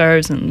little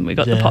stoves, and we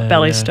got the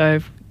Potbelly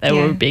stove. They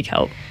were a big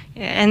help.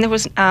 Yeah, and there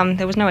was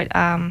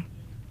no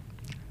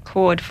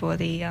cord for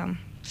the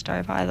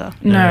stove either.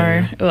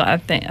 No, well, I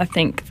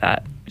think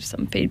that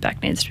some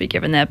feedback needs to be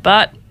given there.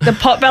 But the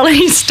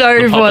Potbelly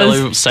stove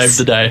was saved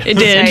the day. It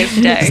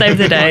did save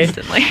the day.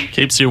 Constantly.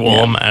 Keeps you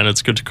warm and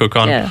it's good to cook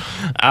on. Yeah.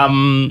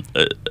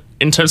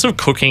 In terms of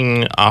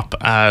cooking up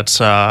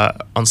at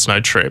on snow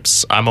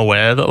trips, I'm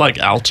aware that like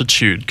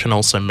altitude can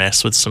also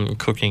mess with some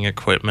cooking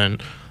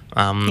equipment.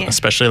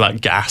 Especially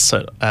like gas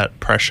at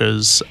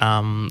pressures,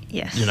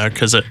 yes. You know,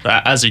 because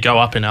as you go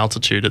up in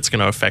altitude, it's going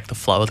to affect the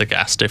flow of the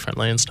gas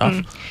differently and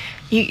stuff.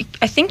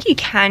 I think you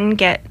can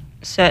get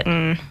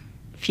certain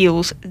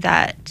fuels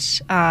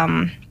that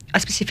are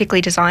specifically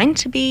designed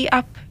to be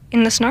up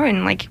in the snow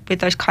and like with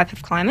those type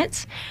of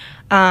climates.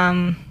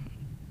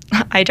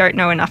 I don't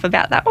know enough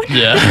about that one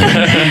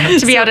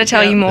to be able to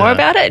tell you more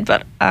about it,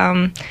 but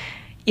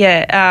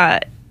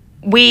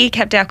we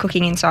kept our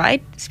cooking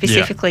inside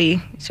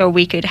specifically so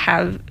we could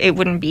have it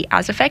wouldn't be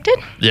as affected.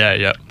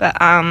 Yeah. But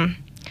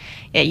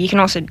you can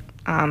also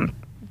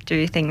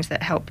do things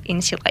that help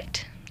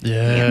insulate.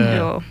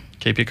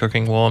 Keep your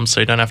cooking warm so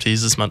you don't have to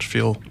use as much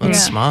fuel.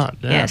 That's smart.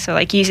 Yeah. So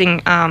like using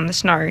the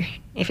snow,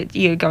 if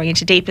you're going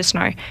into deeper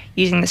snow,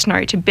 using the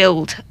snow to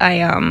build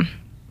a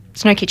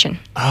snow kitchen.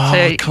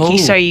 Oh, cool.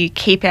 So you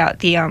keep out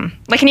the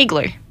like an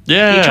igloo.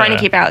 Yeah. You're trying to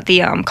keep out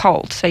the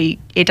cold so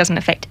it doesn't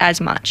affect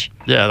as much.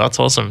 Yeah, that's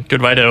awesome.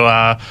 Good way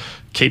to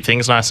keep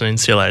things nice and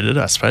insulated,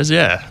 I suppose.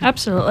 Yeah.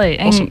 Absolutely.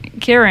 Awesome.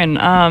 And Kieran,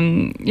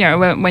 you know,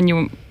 when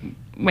you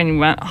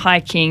went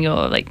hiking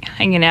or like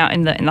hanging out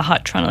in the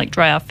hut trying to like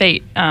dry our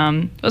feet,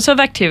 what sort of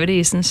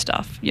activities and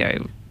stuff, you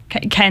know,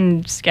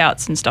 can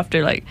scouts and stuff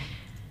do? Like,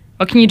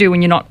 what can you do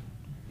when you're not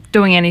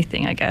doing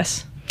anything, I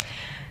guess?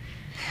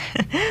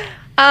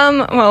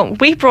 Well,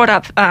 we brought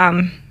up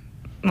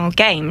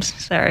games,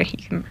 so you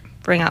can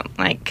bring up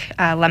like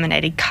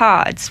laminated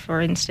cards,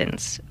 for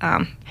instance.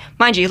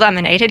 Mind you,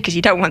 laminated because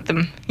you don't want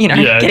them,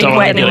 getting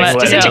wet and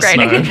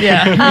disintegrating.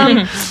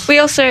 Yeah. We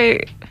also,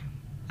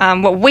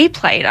 what we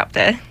played up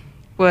there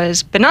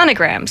was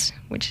bananagrams,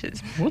 which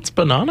is... What's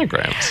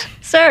bananagrams?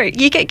 So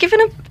you get given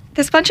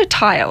there's a bunch of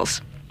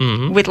tiles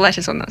with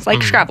letters on them. It's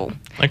like Scrabble.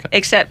 Okay.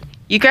 Except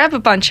you grab a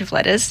bunch of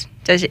letters,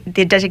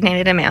 the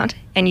designated amount,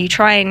 and you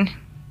try and,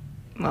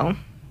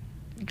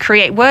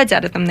 create words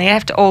out of them. They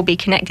have to all be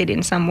connected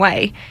in some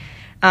way,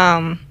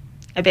 a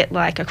bit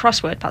like a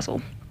crossword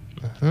puzzle.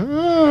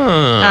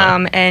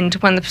 And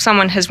when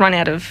someone has run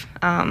out of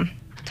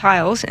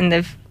tiles and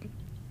they've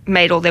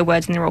made all their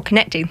words and they're all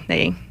connecting,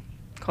 they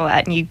call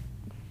out and you...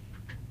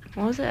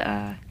 What was it?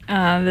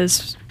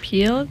 There's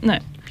peel? No,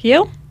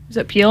 peel? Is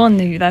it peel and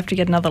they have to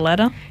get another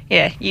letter?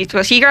 Yeah.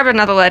 So you grab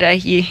another letter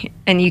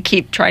and you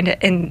keep trying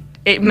to... And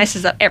it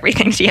messes up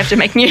everything, so you have to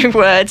make new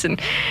words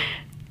and...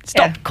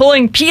 Stop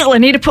calling peel, I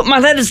need to put my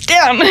letters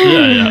down.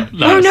 Yeah.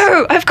 Nice. Oh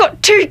no, I've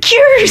got 2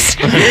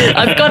 Qs.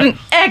 I've got an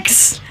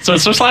X. So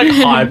it's just like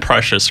high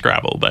pressure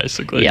Scrabble,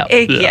 basically. Yeah.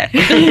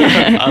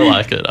 I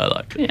like it.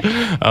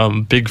 Yeah.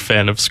 Big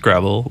fan of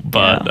Scrabble,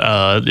 but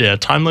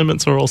time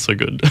limits are also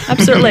good.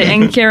 Absolutely.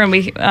 And Kieran,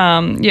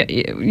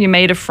 you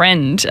made a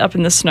friend up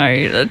in the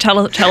snow. Tell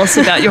us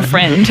about your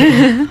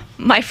friend.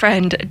 My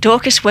friend,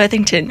 Dorcas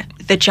Worthington,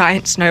 the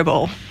giant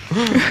snowball.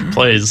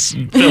 Please,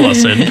 fill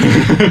us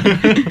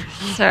in.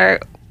 So,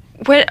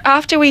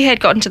 after we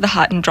had gotten to the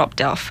hut and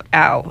dropped off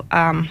our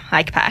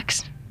hike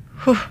packs,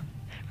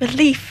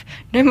 relief,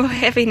 no more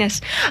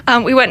heaviness,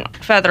 we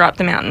went further up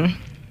the mountain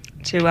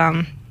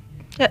to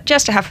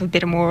just to have a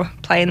bit more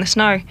play in the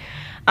snow.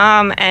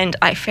 And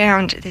I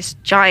found this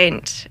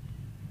giant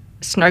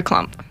snow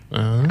clump,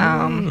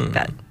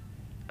 that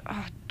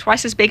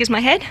twice as big as my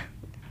head.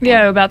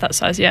 Yeah, about that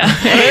size. Yeah,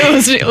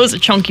 it was a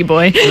chunky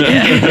boy.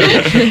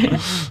 Yeah.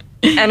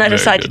 And I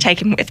decided to take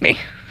him with me.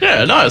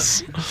 Yeah,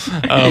 nice.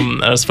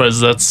 I suppose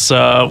that's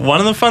one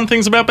of the fun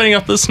things about being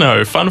up the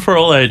snow. Fun for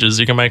all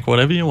ages. You can make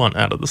whatever you want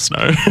out of the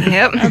snow.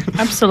 Yep.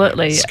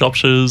 Absolutely.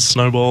 Sculptures,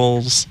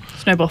 snowballs.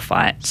 Snowball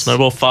fights.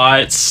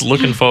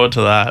 Looking forward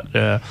to that.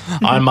 Yeah.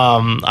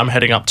 I'm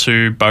heading up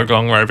to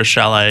Bogong Rover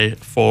Chalet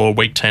for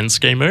week 10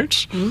 ski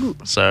moot. Ooh.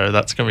 So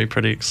that's going to be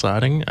pretty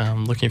exciting.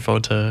 Looking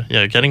forward to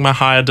getting my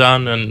hire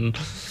done and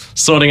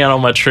sorting out all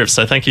my trips.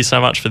 So thank you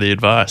so much for the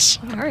advice.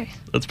 All right.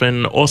 It's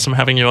been awesome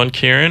having you on,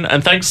 Kieran.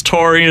 And thanks,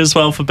 Tori, as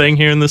well, for being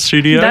here in the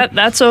studio.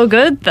 That's all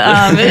good.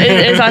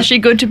 It's actually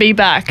good to be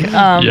back.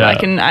 I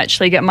can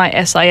actually get my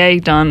SIA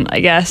done,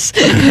 I guess.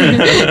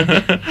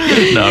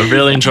 No,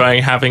 really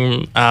enjoying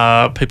having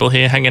people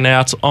here hanging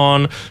out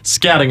on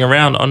Scouting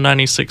Around on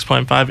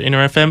 96.5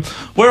 Inner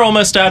FM. We're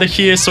almost out of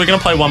here, so we're going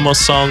to play one more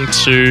song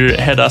to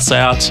head us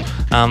out.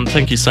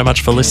 Thank you so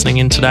much for listening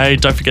in today.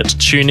 Don't forget to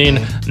tune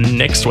in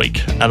next week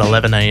at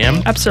 11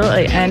 a.m.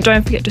 Absolutely. And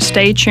don't forget to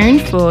stay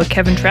tuned for Kevin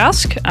Kevin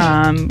Trausk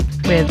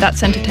with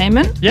That's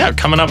Entertainment. Yeah,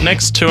 coming up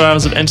next, 2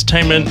 hours of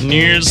entertainment,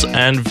 news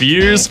and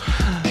views.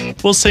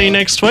 We'll see you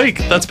next week.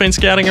 That's been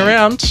Scouting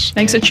Around.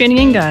 Thanks for tuning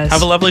in, guys.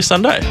 Have a lovely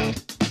Sunday.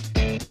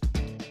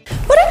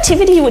 What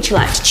activity would you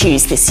like to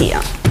choose this year?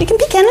 You can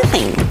pick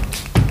anything.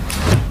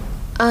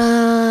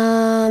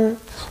 How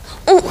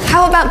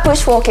about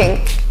bushwalking?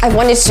 I've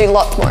wanted to do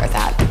lots more of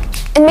that.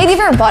 And maybe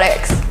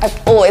robotics.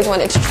 I've always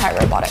wanted to try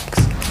robotics.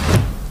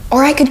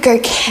 Or I could go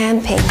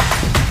camping.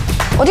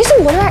 Or do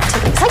some water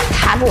activities like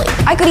paddling.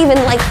 I could even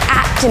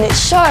act in a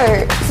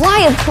show,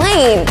 fly a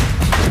plane.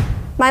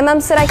 My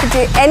mum said I could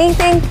do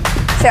anything,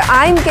 so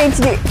I'm going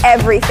to do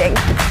everything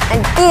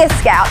and be a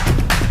scout.